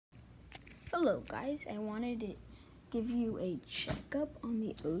Hello guys, I wanted to give you a checkup on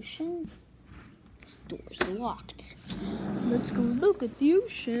the ocean. This door's locked. Let's go look at the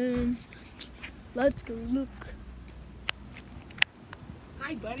ocean. Let's go look.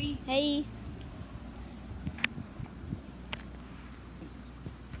 Hi, buddy. Hey.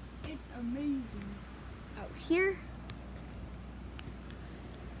 It's amazing. Out here.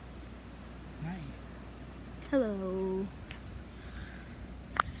 Hi. Hello.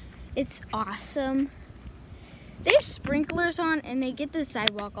 It's awesome. They have sprinklers on and they get the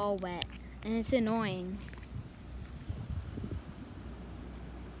sidewalk all wet and it's annoying.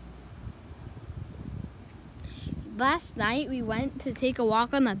 Last night we went to take a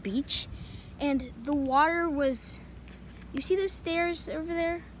walk on the beach and the water was, you see those stairs over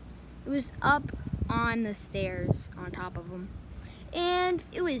there? It was up on the stairs on top of them and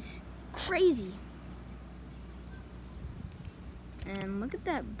it was crazy. And look at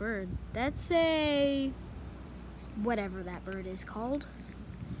that bird. That's a, whatever that bird is called.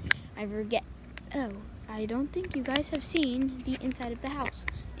 I forget. Oh, I don't think you guys have seen the inside of the house.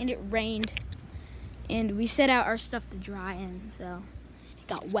 And it rained. And we set out our stuff to dry and so it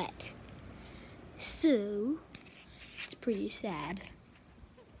got wet. So, it's pretty sad.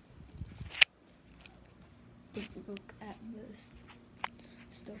 Take a look at this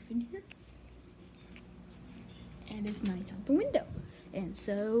stuff in here. And it's nice out the window. And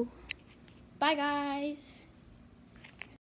so, bye guys.